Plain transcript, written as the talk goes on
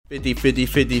50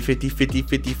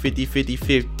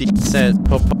 cent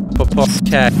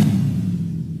podcast.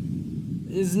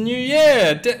 It's New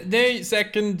Year, day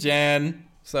 2nd Jan,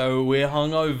 so we're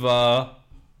hungover.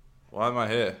 Why am I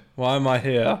here? Why am I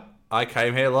here? I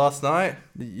came here last night.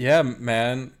 Yeah,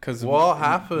 man, because What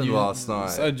happened last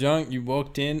night? So drunk, you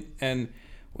walked in and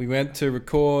we went to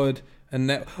record, and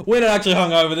we're not actually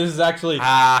hungover. This is actually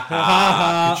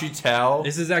Could you tell?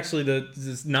 This is actually the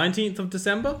 19th of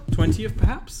December, 20th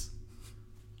perhaps.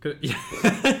 Yeah.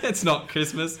 It's not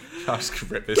Christmas. I'll just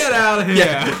rip this Get out of here.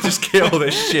 Yeah, just kill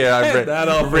this shit. I Get that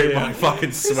off rip here. my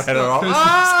fucking sweater off.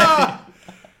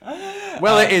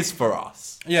 Well, it is for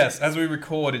us. Yes, as we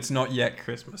record, it's not yet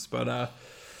Christmas, but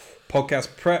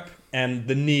podcast prep and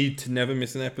the need to never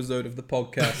miss an episode of the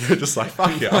podcast. You're just like,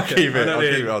 fuck it, I'll keep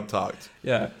it on tucked.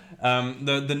 Yeah,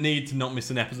 the need to not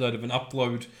miss an episode of an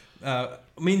upload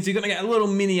means you're going to get a little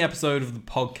mini episode of the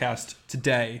podcast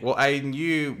today. Well,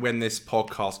 Aiden, when this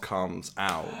podcast comes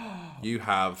out, you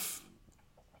have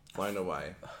flown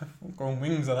away. I've got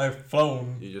wings and I've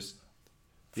flown. Are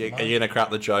you going to crack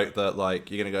the joke that,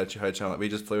 like, you're going to go to your hotel, like, we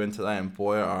just flew in today and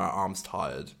boy, are our arms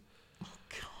tired. Oh,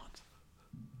 God.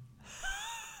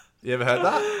 You ever heard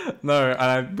that? No, and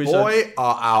I wish Boy,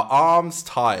 are our arms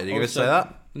tired. Are you going to say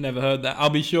that? Never heard that.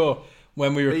 I'll be sure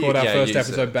when we record our first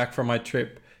episode back from my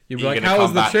trip. You'll be like, how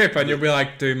was the trip? And you'll be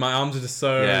like, dude, my arms are just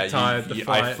so tired.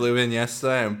 I flew in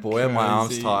yesterday and boy, are my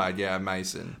arms tired. Yeah,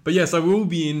 amazing. But yes, I will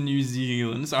be in New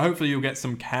Zealand. So hopefully you'll get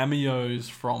some cameos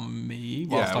from me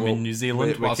whilst I'm in New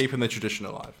Zealand. We're keeping the tradition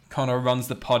alive. Connor runs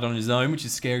the pod on his own, which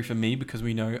is scary for me because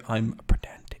we know I'm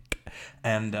pedantic.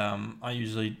 And I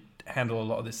usually handle a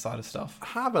lot of this side of stuff.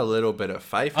 Have a little bit of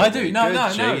faith. I do.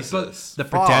 No. Jesus.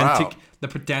 But the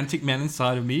pedantic man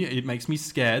inside of me, it makes me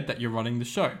scared that you're running the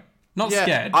show. Not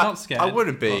scared. I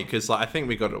wouldn't be because I think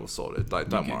we got it all sorted. Like,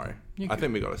 don't worry. I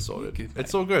think we got it sorted. Good,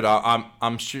 it's all good.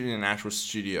 I'm shooting in an actual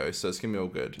studio, so it's gonna be all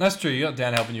good. That's true. You got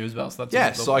Dan helping you as well. So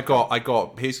that's so I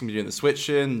got. He's gonna be doing the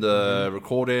switching, the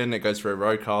recording. It goes through a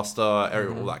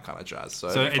roadcaster, all that kind of jazz. So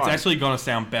it's actually gonna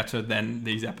sound better than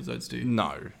these episodes do.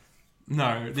 No,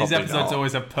 these episodes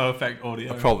always have perfect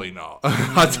audio. Probably not.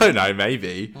 I don't know.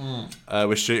 Maybe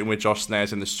we're shooting with Josh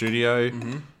Snares in the studio.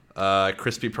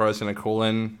 Crispy Pro's gonna call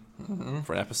in.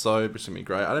 For an episode, which is gonna be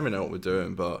great. I don't even know what we're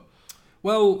doing, but I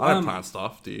don't plan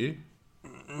stuff. Do you?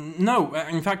 No.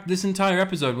 In fact, this entire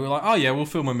episode, we were like, oh yeah, we'll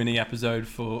film a mini episode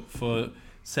for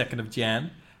 2nd of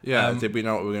Jan. Yeah. Did we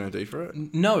know what we were gonna do for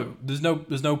it? No. There's no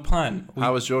plan.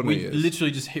 How was your New Year's? We literally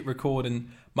just hit record,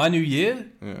 and my New Year.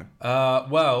 Yeah.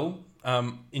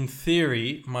 In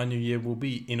theory, my New Year will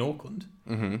be in Auckland.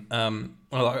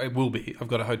 Well, it will be. I've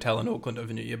got a hotel in Auckland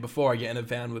over New Year. Before I get in a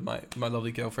van with my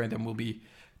lovely girlfriend, and we'll be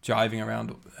driving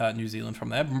around New Zealand from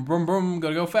there. Brum, brum, brum,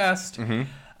 gotta go fast.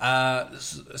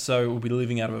 So we'll be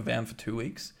living out of a van for 2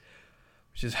 weeks,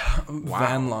 which is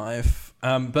van life.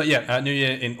 But yeah, New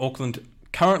Year in Auckland.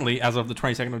 Currently, as of the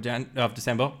 22nd of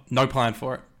December, no plan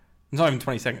for it. It's not even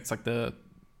 22nd. It's like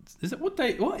is it what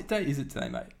day is it today,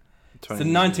 mate? It's the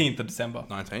 19th of December.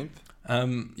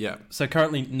 19th. Yeah. So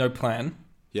currently, no plan.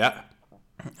 Yeah.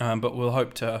 But we'll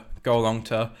hope to go along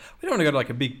to... We don't want to go to like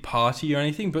a big party or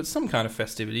anything, but some kind of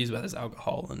festivities where there's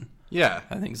alcohol and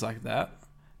things like that.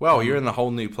 Well, you're in a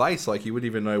whole new place. Like, you wouldn't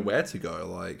even know where to go.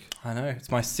 Like, I know. It's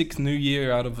my 6th New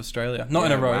Year out of Australia. Not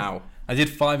in a row. Wow. I did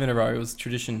 5 in a row. It was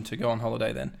tradition to go on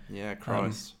holiday then. Yeah,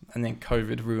 Christ. And then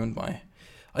COVID ruined my...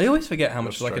 I always forget how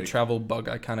much like a travel bug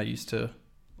I kind of used to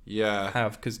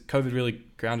have, because COVID really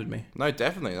grounded me. No,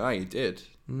 definitely. No, you did.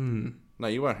 No,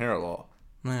 you weren't here a lot.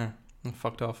 Yeah. I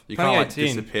fucked off. You kind of like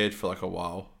disappeared for like a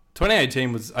while.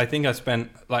 2018 was, I think I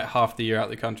spent like half the year out of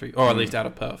the country, or at least out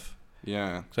of Perth.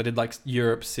 Yeah. So I did like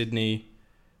Europe, Sydney.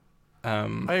 You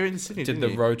were in Sydney, did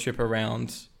the road trip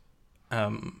around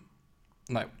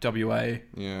like WA.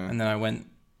 Yeah. And then I went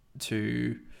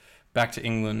back to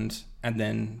England and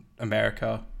then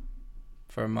America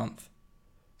for a month.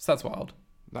 So that's wild.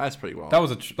 That's pretty wild. That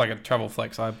was like a travel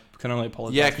flex. I can only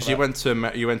apologize. Yeah, because you went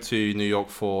to New York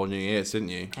for New Year's, didn't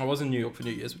you? I was in New York for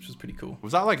New Year's, which was pretty cool.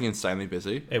 Was that like insanely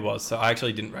busy? It was. So I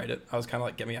actually didn't rate it. I was kind of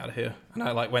like, get me out of here. And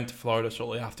I like went to Florida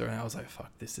shortly after, and I was like, fuck,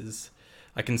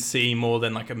 I can see more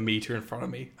than like a meter in front of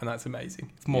me, and that's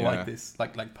amazing. It's more like this,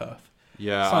 like Perth.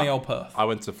 Yeah, sunny old Perth. I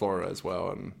went to Florida as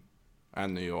well,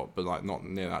 and New York, but like not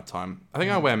near that time. I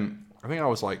think I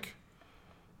was like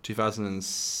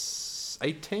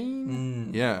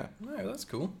 2018. Yeah. Oh, that's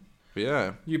cool. But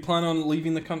yeah. You plan on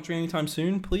leaving the country anytime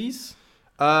soon, please?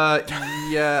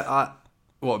 Yeah.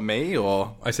 What, me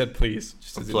or? I said please.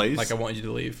 Just as please? Like I wanted you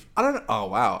to leave. I don't know. Oh,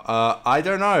 wow. I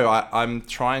don't know. I'm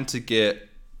trying to get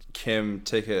Kim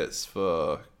tickets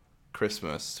for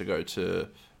Christmas to go to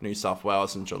New South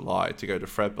Wales in July to go to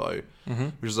Thredbo,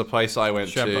 which is a place I went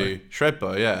to.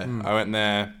 Thredbo, yeah. I went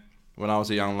there when I was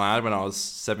a young lad, when I was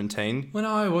 17. When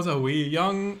I was a wee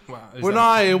young... When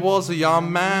I was a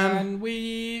young man, and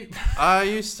we... I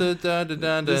used to...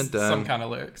 some kind of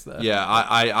lyrics there. Yeah,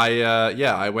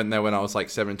 I went there when I was like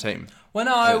 17. When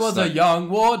I was a young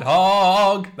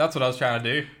warthog. That's what I was trying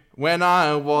to do. When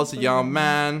I was a young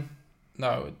man.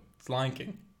 No, it's Lion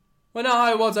King. When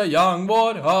I was a young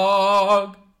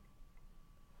warthog.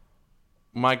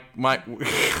 My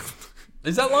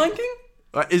Is that Lion King?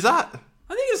 Is that?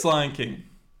 I think it's Lion King.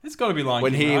 It's got to be Lion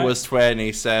King. When he was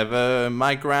 27,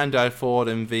 my granddad fought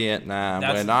in Vietnam.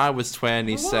 When I was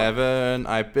 27,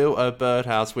 I built a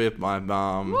birdhouse with my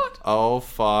mum. What? Oh,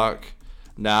 fuck.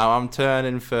 Now I'm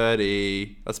turning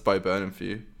 30. That's Bo Burnham for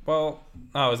you. Well,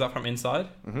 is that from Inside?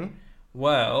 Mm-hmm.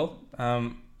 Well,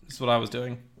 this is what I was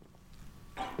doing.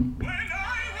 When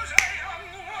I was a young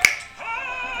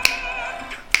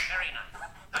warthog. Very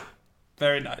nice.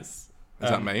 Very nice. Is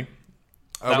that me?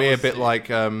 Are we a bit like,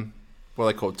 what are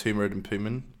they called? Tumrid and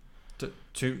Puman?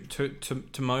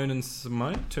 Timon and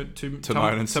Simone?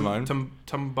 Timon and Simone?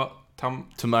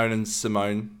 Timon and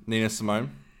Simone. Nina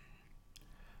Simone?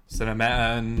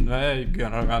 Cinnamon,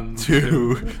 gonna run.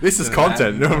 Dude, this is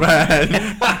content, no man.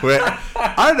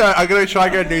 I don't know. I'm gonna try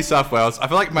and go to New South Wales. I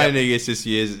feel like my New Year's this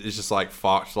year is just like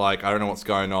fucked. Like I don't know what's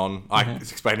going on. I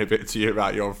explained a bit to you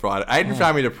about you on Friday. Aiden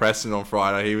found me depressing on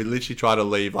Friday. He would literally try to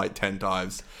leave like 10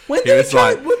 times. He's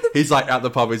like at the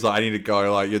pub. He's like, I need to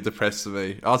go. Like you're depressing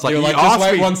me. I was like, you just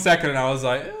wait 1 second, and I was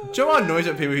like, do you know what annoys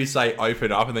at people who say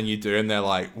open up and then you do, and they're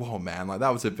like, whoa man, like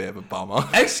that was a bit of a bummer.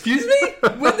 Excuse me?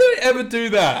 When did I ever do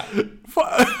that?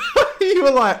 You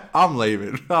were like, I'm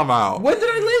leaving. I'm out. When did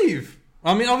I leave?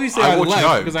 I mean, obviously I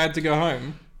left because I had to go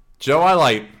home. Joe,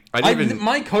 my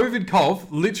COVID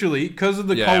cough, literally, because of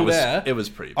the cold air. It was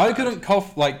pretty bad. I couldn't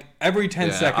cough, like, every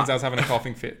 10 seconds I was having a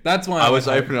coughing fit. That's why I was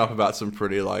opening up about some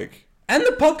pretty, like... And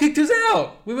the pub kicked us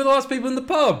out. We were the last people in the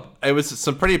pub. It was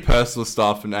some pretty personal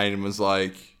stuff, and Aiden was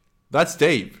like, that's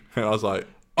deep. And I was like...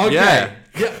 Okay.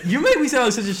 Yeah, you make me sound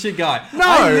like such a shit guy.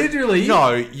 No,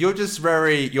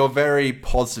 you're very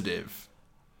positive.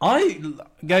 I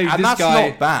gave and this that's guy...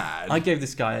 not bad. I gave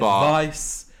this guy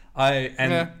advice.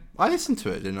 I listened to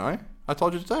it, didn't I? I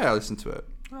told you today I listened to it.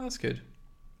 Oh, that's good.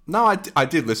 No, I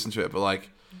did listen to it, but like...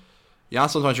 Yeah,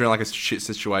 sometimes you're in like a shit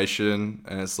situation,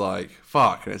 and it's like,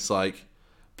 fuck, and it's like,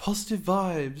 positive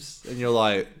vibes. And you're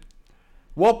like,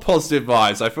 what positive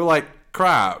vibes? I feel like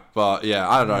crap, but yeah,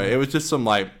 I don't know. It was just some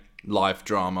like life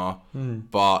drama,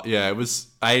 but yeah, it was.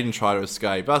 Aiden tried to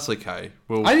escape. That's okay.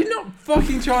 I did not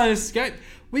fucking try and escape.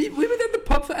 We were at the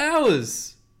pub for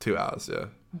hours. 2 hours, yeah.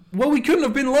 Well, we couldn't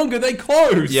have been longer. They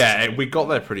closed. Yeah, we got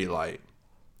there pretty late.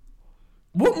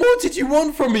 What more did you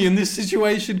want from me in this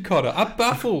situation, Connor? I'm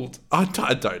baffled. I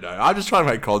don't know. I'm just trying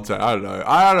to make content. I don't know.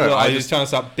 Well, I'm just trying to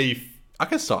start beef. I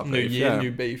can start beef. New year,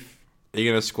 new beef. Are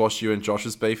you gonna squash you and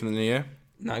Josh's beef in the new year?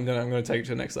 No, I'm gonna take it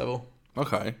to the next level.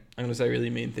 Okay. I'm gonna say really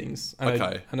mean things. I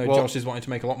know Josh is wanting to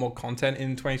make a lot more content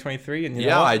in 2023, and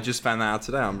I just found that out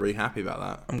today. I'm really happy about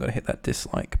that. I'm gonna hit that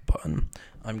dislike button.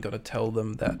 I'm gonna tell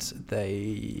them that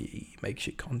they make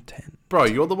shit content. Bro,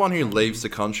 you're the one who leaves the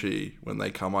country when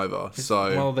they come over.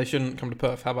 Well, they shouldn't come to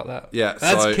Perth. How about that? Yeah,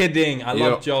 that's kidding. I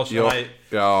love Josh.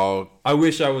 I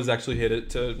wish I was actually here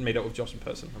to meet up with Josh in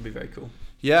person. That'd be very cool.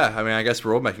 Yeah, I mean, I guess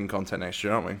we're all making content next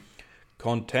year, aren't we?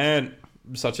 Content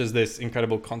such as this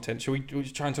incredible content. Should we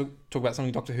try and talk about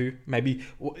something Doctor Who? Maybe,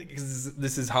 because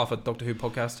this is half a Doctor Who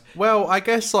podcast. Well, I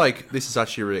guess like this is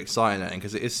actually really exciting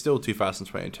because it is still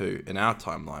 2022 in our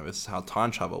timeline. This is how time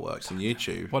travel works in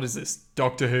YouTube. What is this?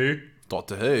 Doctor Who?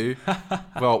 Doctor Who?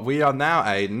 Well, we are now,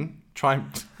 Aiden.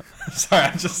 Sorry,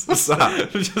 I'm just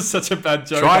such a bad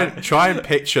joke. Try and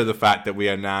picture the fact that we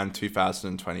are now in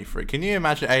 2023. Can you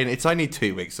imagine, Aiden? It's only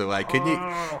 2 weeks away. Can you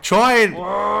try and...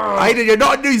 Aiden, you're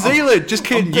not in New Zealand. Just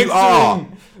kidding. You are.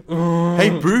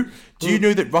 Hey, bro. Do you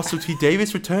know that Russell T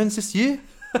Davies returns this year?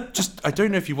 I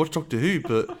don't know if you watch Doctor Who,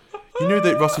 but you know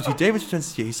that Russell T Davies returns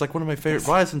this year. He's like one of my favourite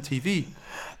writers on TV.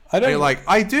 You're like,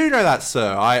 I do know that,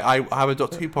 sir. I have a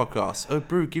Doctor Who podcast. Oh,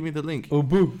 bro, give me the link. Oh,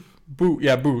 boo. Boo,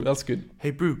 yeah, boo. That's good.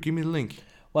 Hey, bro, give me the link.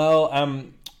 Well,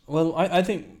 I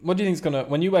think. What do you think's gonna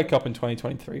when you wake up in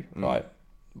 2023, right?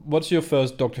 What's your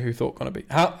first Doctor Who thought gonna be?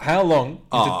 How long?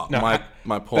 My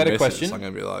poor better missus, question. I'm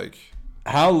gonna be like,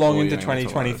 how long into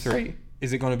 2023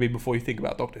 is it gonna be before you think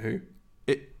about Doctor Who?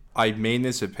 I mean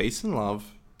this with peace and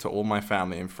love to all my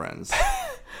family and friends.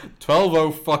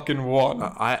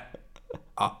 12:01.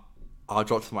 I'll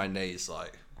drop to my knees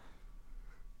like,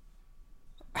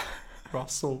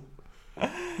 Russell.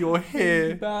 You're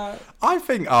here. I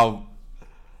think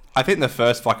I think the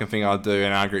first fucking thing I'll do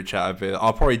in our group chat would be,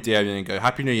 I'll probably DM you and go,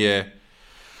 Happy New Year.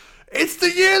 It's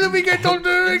the year that we get Doctor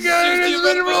Who again. It's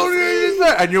been a long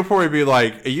year. And you'll probably be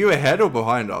like, are you ahead or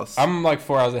behind us? I'm like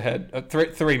 4 hours ahead.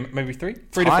 Three, maybe three? 3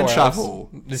 to 4 Time hours. travel.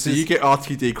 You get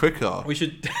RTD quicker. We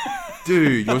should...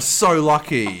 Dude, you're so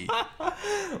lucky.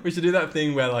 We should do that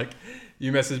thing where, like,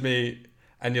 you message me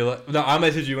and you're like... No, I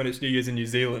message you when it's New Year's in New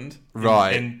Zealand.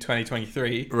 Right. In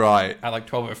 2023. Right. At like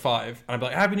 12:05. And I'll be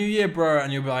like, Happy New Year, bro.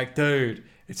 And you'll be like, dude...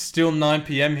 It's still 9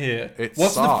 p.m. here.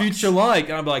 What's the future like?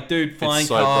 And I'm like, dude, flying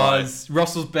cars. Bright.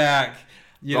 Russell's back.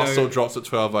 Russell drops at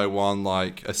 12:01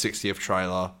 like a 60th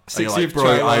trailer. 60th bro,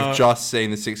 trailer. I've just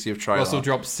seen the 60th trailer. Russell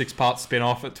drops 6-part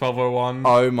spin-off at 12:01.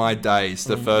 Oh my days.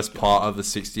 The first part of the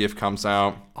 60th comes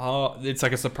out. Oh, it's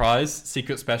like a surprise.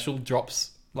 Secret special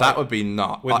drops. Like, that would be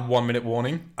nuts. With 1 minute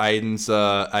warning. Aiden's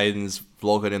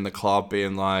vlogging in the club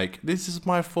being like, this is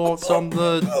my thoughts on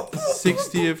the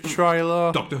 60th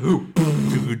trailer. Doctor Who.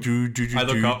 I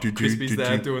look up, Crispy's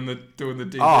there doing the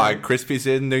DJ. Oh, Crispy's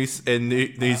in New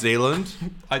Zealand.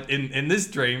 In this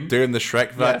dream. Doing the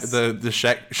Shrek the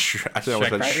Shrek I don't know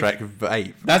what Shrek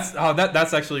vape.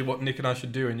 That's actually what Nick and I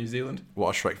should do in New Zealand.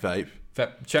 What, a Shrek vape?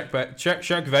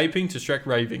 Shrek vaping to Shrek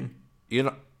raving. You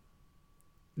know,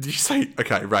 did you say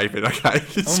okay, raving? Okay,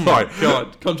 oh my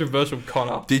god, controversial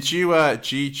Connor. Did you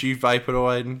vape at all,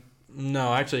 Aiden? No,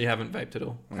 I actually haven't vaped at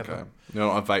all. Okay, you're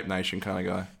not a Vape Nation kind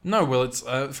of guy. No, well, it's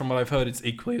from what I've heard, it's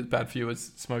equally as bad for you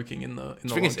as smoking in the. Do you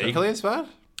think it's equally as bad?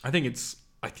 I think it's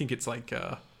like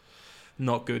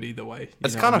not good either way.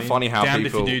 It's kind of funny how damned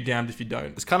people. Damned if you do, damned if you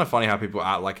don't. It's kind of funny how people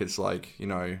act like it's like, you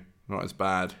know, not as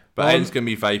bad. But Aiden's gonna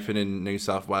be vaping in New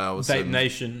South Wales. Vape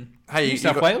Nation. Hey, New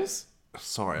South Wales.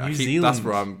 Sorry, New Zealand. That's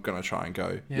where I'm gonna try and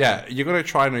go. Yeah, you're gonna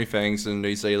try new things in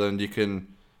New Zealand. You can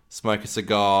smoke a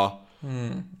cigar.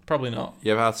 Probably not.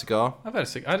 You ever had a cigar? I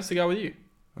had a cigar with you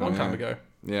a long time ago.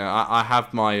 Yeah, I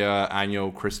have my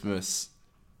annual Christmas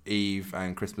Eve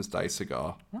and Christmas Day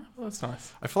cigar. Oh, well, that's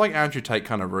nice. I feel like Andrew Tate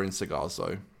kind of ruins cigars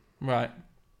though. Right.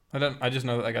 I just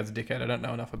know that guy's a dickhead. I don't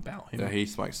know enough about him. Yeah, he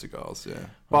smokes cigars. Yeah,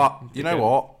 but you know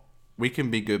what? We can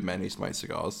be good men who smoke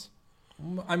cigars.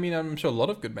 I mean, I'm sure a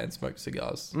lot of good men smoke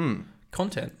cigars.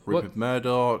 Content. Rupert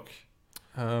Murdoch.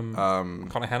 Connor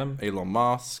Hannum. Elon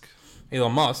Musk.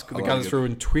 Elon Musk, the guy that's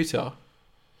ruined Twitter.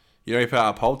 You know, he put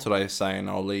out a poll today saying,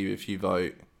 I'll leave if you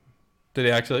vote. Did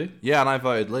he actually? Yeah, and I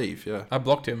voted leave, yeah. I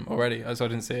blocked him already, so I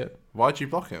didn't see it. Why'd you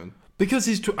block him? Because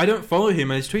I don't follow him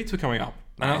and his tweets were coming up.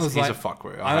 And I was he's like, a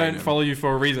fuckwit. I don't follow you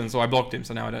for a reason, so I blocked him,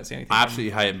 so now I don't see anything. I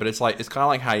absolutely hate him, but it's kind of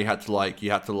like how you had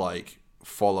to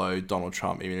follow Donald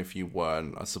Trump even if you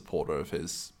weren't a supporter of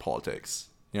his politics.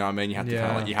 You know what I mean? You had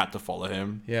to you had to follow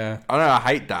him. Yeah. I don't know. I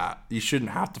hate that. You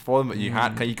shouldn't have to follow him, but you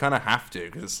kind of have to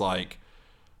because it's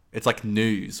like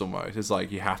news almost. It's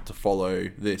like you have to follow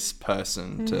this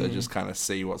person to just kind of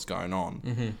see what's going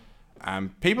on.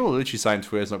 And people are literally saying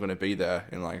Twitter's not going to be there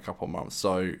in like a couple of months.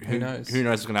 So who knows? Who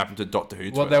knows what's going to happen to Doctor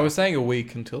Who? Well, they were saying a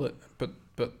week until it,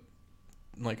 but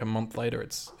like a month later,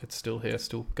 it's still here,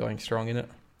 still going strong in it.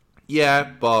 Yeah,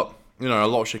 but. You know, a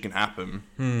lot of shit can happen.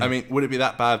 I mean, would it be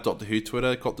that bad if Doctor Who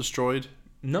Twitter got destroyed?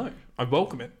 No. I'd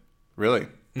welcome it. Really?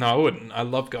 No, I wouldn't. I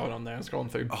love going on there and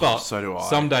scrolling through. Oh, but so do I.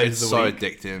 Some days it's of so the week,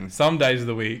 addicting. Some days of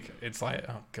the week, it's like,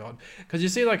 oh, God. Because you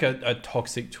see like a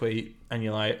toxic tweet and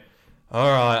you're like, all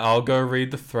right, I'll go read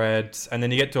the threads. And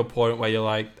then you get to a point where you're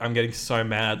like, I'm getting so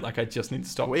mad. Like, I just need to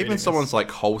stop even someone's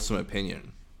like wholesome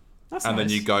opinion. That's and nice.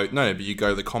 Then you go, no, but you go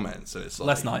to the comments and it's like...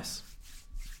 Less nice.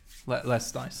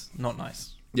 Less nice. Not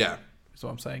nice. Yeah. That's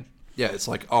what I'm saying. Yeah, it's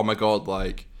like, oh my God,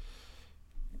 like,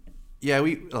 yeah,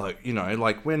 we, like, you know,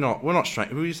 like, we're not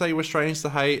strange. Would you say we're strange to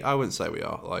hate? I wouldn't say we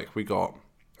are. Like, we got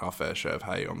our fair share of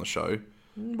hate on the show.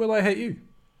 Well, I hate you.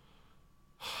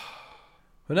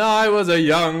 When I was a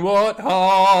young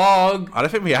warthog. I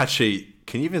don't think we actually,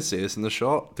 can you even see this in the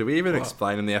shot? Did we even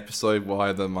explain in the episode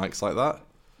why the mic's like that?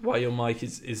 Why your mic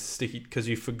is sticky, because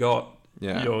you forgot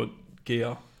your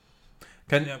gear.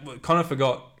 Connor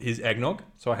forgot his eggnog,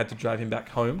 so I had to drive him back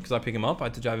home because I picked him up. I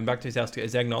had to drive him back to his house to get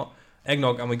his eggnog,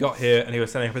 and we got here, and he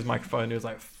was setting up his microphone, and he was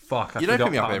like, fuck, I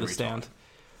forgot part of the stand.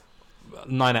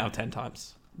 9 out of 10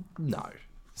 times. No.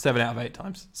 7 out of 8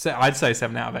 times. I'd say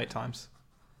 7 out of 8 times.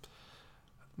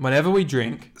 Whenever we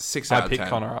drink, 6 out I of pick 10.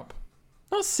 Connor up.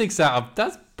 Not 6 out of...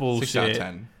 That's bullshit. 6 out of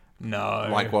 10. No.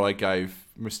 Like what I gave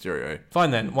Mysterio.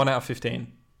 Fine then, 1 out of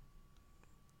 15.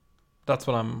 That's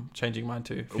what I'm changing mine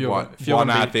to. If you're 1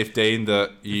 out of 15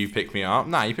 that you pick me up?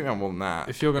 Nah, you pick me up more than that.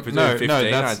 If you're no, 15,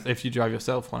 that's if you drive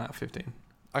yourself. 1 out of 15.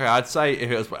 Okay, I'd say if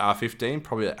it was out of 15,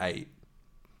 probably at 8.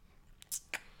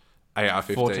 8 out of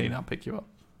 15. 14, I'll pick you up.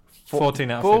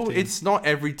 14 out of 15. It's not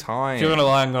every time. If you're gonna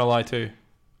lie, I'm gonna lie too.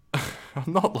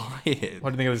 I'm not lying. What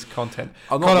do you think of this content?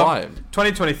 I'm not Connor, lying.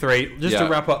 2023. Just to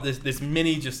wrap up this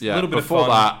mini, just a little bit before of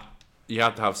fun. that, you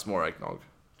have to have some more eggnog.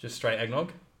 Just straight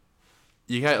eggnog.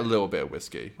 You get a little bit of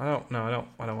whiskey. I don't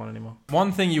want any more.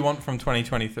 One thing you want from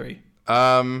 2023.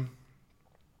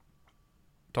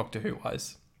 Doctor Who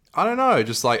wise. I don't know.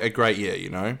 Just like a great year, you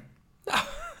know.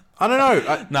 I don't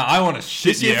know. No, I want a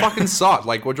shit This year fucking sucked.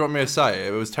 Like, what do you want me to say?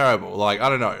 It was terrible. Like, I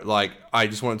don't know. Like, I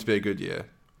just want it to be a good year.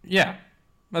 Yeah,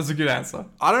 that's a good answer.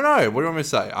 I don't know. What do you want me to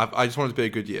say? I just want it to be a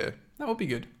good year. That would be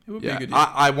good. It would be a Yeah, good year.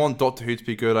 I want Doctor Who to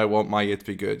be good. I want my year to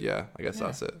be good. Yeah, I guess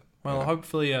that's it. Well,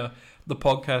 hopefully the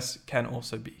podcast can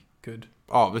also be good.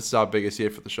 Oh, this is our biggest year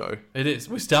for the show. It is.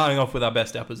 We're starting off with our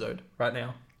best episode right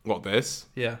now. What, this?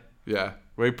 Yeah, Yeah.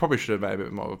 We probably should have made a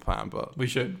bit more of a plan, but... we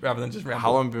should, rather than just ramble.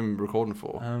 How long have we been recording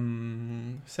for?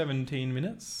 17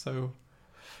 minutes, so...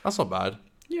 That's not bad.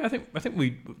 Yeah, I think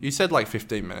we... You said like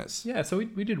 15 minutes. Yeah, so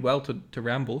we did well to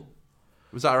ramble.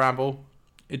 Was that a ramble?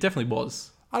 It definitely was.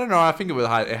 I don't know. I think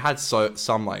it had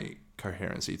some like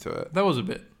coherency to it. That was a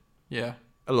bit. Yeah.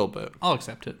 A little bit. I'll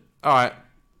accept it. All right.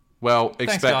 Well,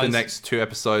 expect the guys. next 2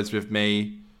 episodes with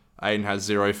me. Aiden has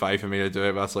zero faith in me to do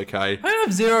it, but that's okay. I don't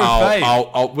have zero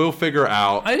faith. We'll figure it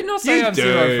out. I did not say I have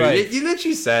zero faith. You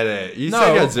literally said it. You No.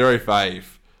 said you had zero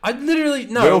faith. I literally...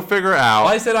 No. We'll figure it out.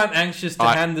 I said I'm anxious to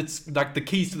hand the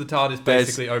keys to the TARDIS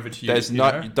basically over to you. There's you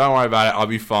no. know? Don't worry about it. I'll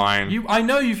be fine. I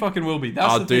know you fucking will be.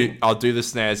 That's thing. I'll do the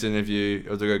snares interview.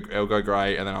 It'll go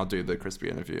great, and then I'll do the crispy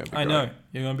interview. I know.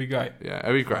 You're going to be great. Yeah,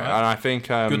 it'll be great. Alright. And I think...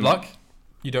 Good luck.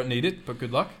 You don't need it, but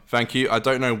good luck. Thank you. I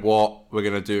don't know what we're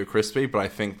going to do with crispy, but I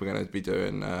think we're going to be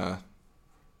doing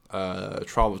Trial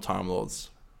of Time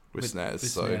Lords with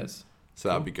snares. So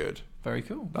that'd be good. Very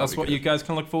cool. That'd That's be what good. you guys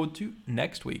can look forward to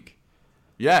next week.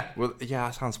 Yeah. Well, yeah,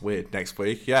 that sounds weird. Next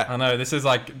week. Yeah. I know. This is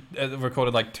like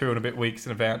recorded like 2 and a bit weeks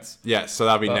in advance. Yeah, so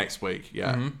that'll be next week.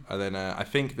 Yeah. Mhm. And then I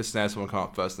think the snares one will come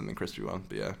up first and then the crispy one.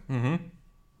 But yeah.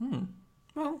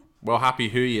 Well, Happy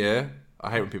Who Year. I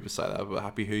hate when people say that, but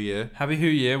Happy Who Year. Happy Who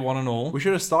Year, one and all. We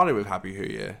should have started with Happy Who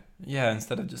Year. Yeah,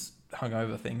 instead of just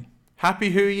hungover thing.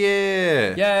 Happy Who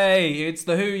Year! Yay! It's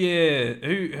the Who Year.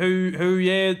 Who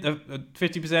Year? The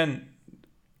 50%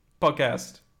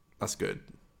 podcast. That's good.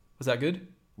 Was that good?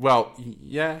 Well,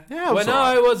 yeah. Yeah, it was When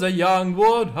alright. I was a young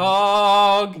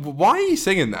warthog. Why are you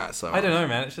singing that so much? I don't know,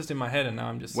 man. It's just in my head, and now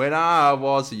I'm just When I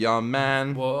was a young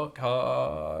man. work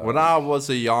hard. When I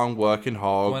was a young working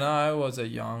hog. When I was a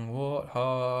young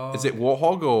warthog. Is it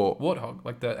warthog or... Warthog,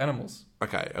 like the animals.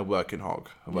 Okay, a working hog.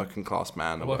 A working class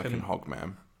man. A working hog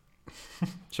man.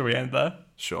 Shall we end there?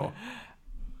 Sure.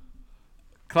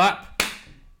 Clap.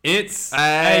 It's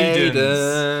Aiden's.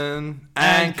 Aiden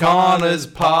and Connor's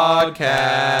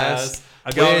podcast.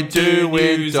 We're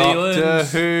doing Doctor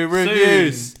Who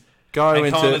reviews. Go And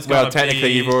into... Connor's Well, gonna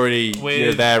technically, be you're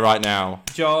with there right now.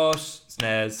 Josh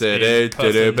Snares.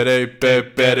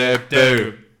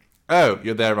 Do-do-do-do-do-do-do-do. Oh,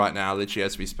 you're there right now, literally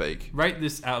as we speak. Rate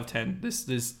this out of 10. This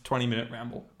 20-minute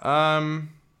ramble.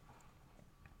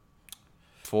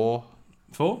 4.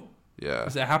 4? Yeah.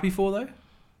 Is it a happy 4 though?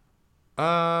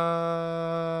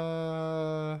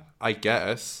 I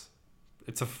guess.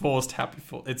 It's a forced happy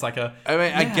 4. It's like a... I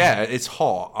mean, I get it. It's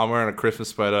hot. I'm wearing a Christmas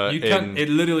sweater. It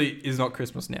literally is not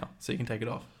Christmas now, so you can take it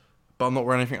off. But I'm not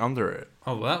wearing anything under it.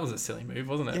 Oh, well, that was a silly move,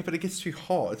 wasn't it? Yeah, but it gets too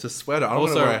hot. It's a sweater. I don't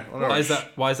Also, want to wear...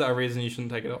 why is that a reason you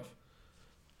shouldn't take it off?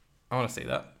 I want to see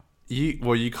that.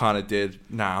 You kind of did.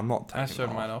 Nah, I'm not taking I it showed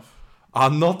off. mine off.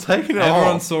 I'm not taking it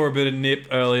Everyone off. saw a bit of nip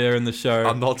earlier in the show.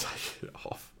 I'm not taking it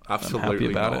off. Absolutely I'm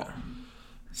happy about not. it.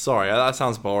 Sorry, that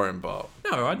sounds boring, but...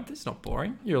 No, it's not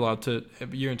boring. You're allowed to...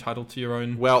 You're entitled to your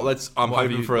own... Well, I'm Whatever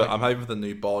hoping you for like. I'm hoping for the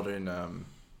new bod in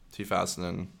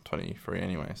 2023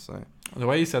 anyway. So The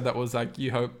way you said that was like,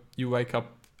 you hope you wake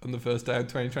up on the first day of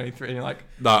 2023 and you're like,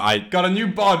 no, I got a new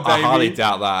bod, baby. I highly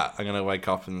doubt that. I'm gonna wake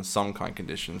up in some kind of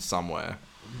condition somewhere.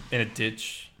 In a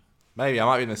ditch. Maybe I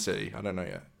might be in the city. I don't know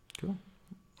yet. Cool.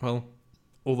 Well,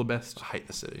 all the best. I hate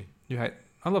the city. You hate...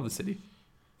 I love the city.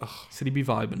 City be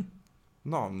vibing.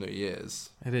 Not on New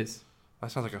Year's. It is.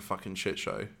 That sounds like a fucking shit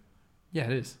show. Yeah,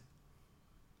 it is.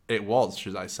 It was,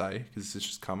 should I say, because it's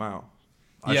just come out.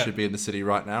 I Yeah. should be in the city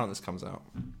right now and this comes out.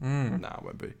 Nah, it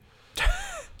won't be.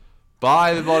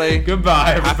 Bye, everybody.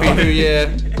 Goodbye, everybody. Happy New Year.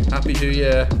 Happy New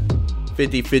Year.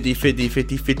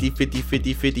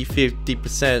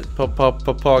 50%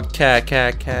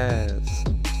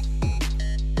 podcast.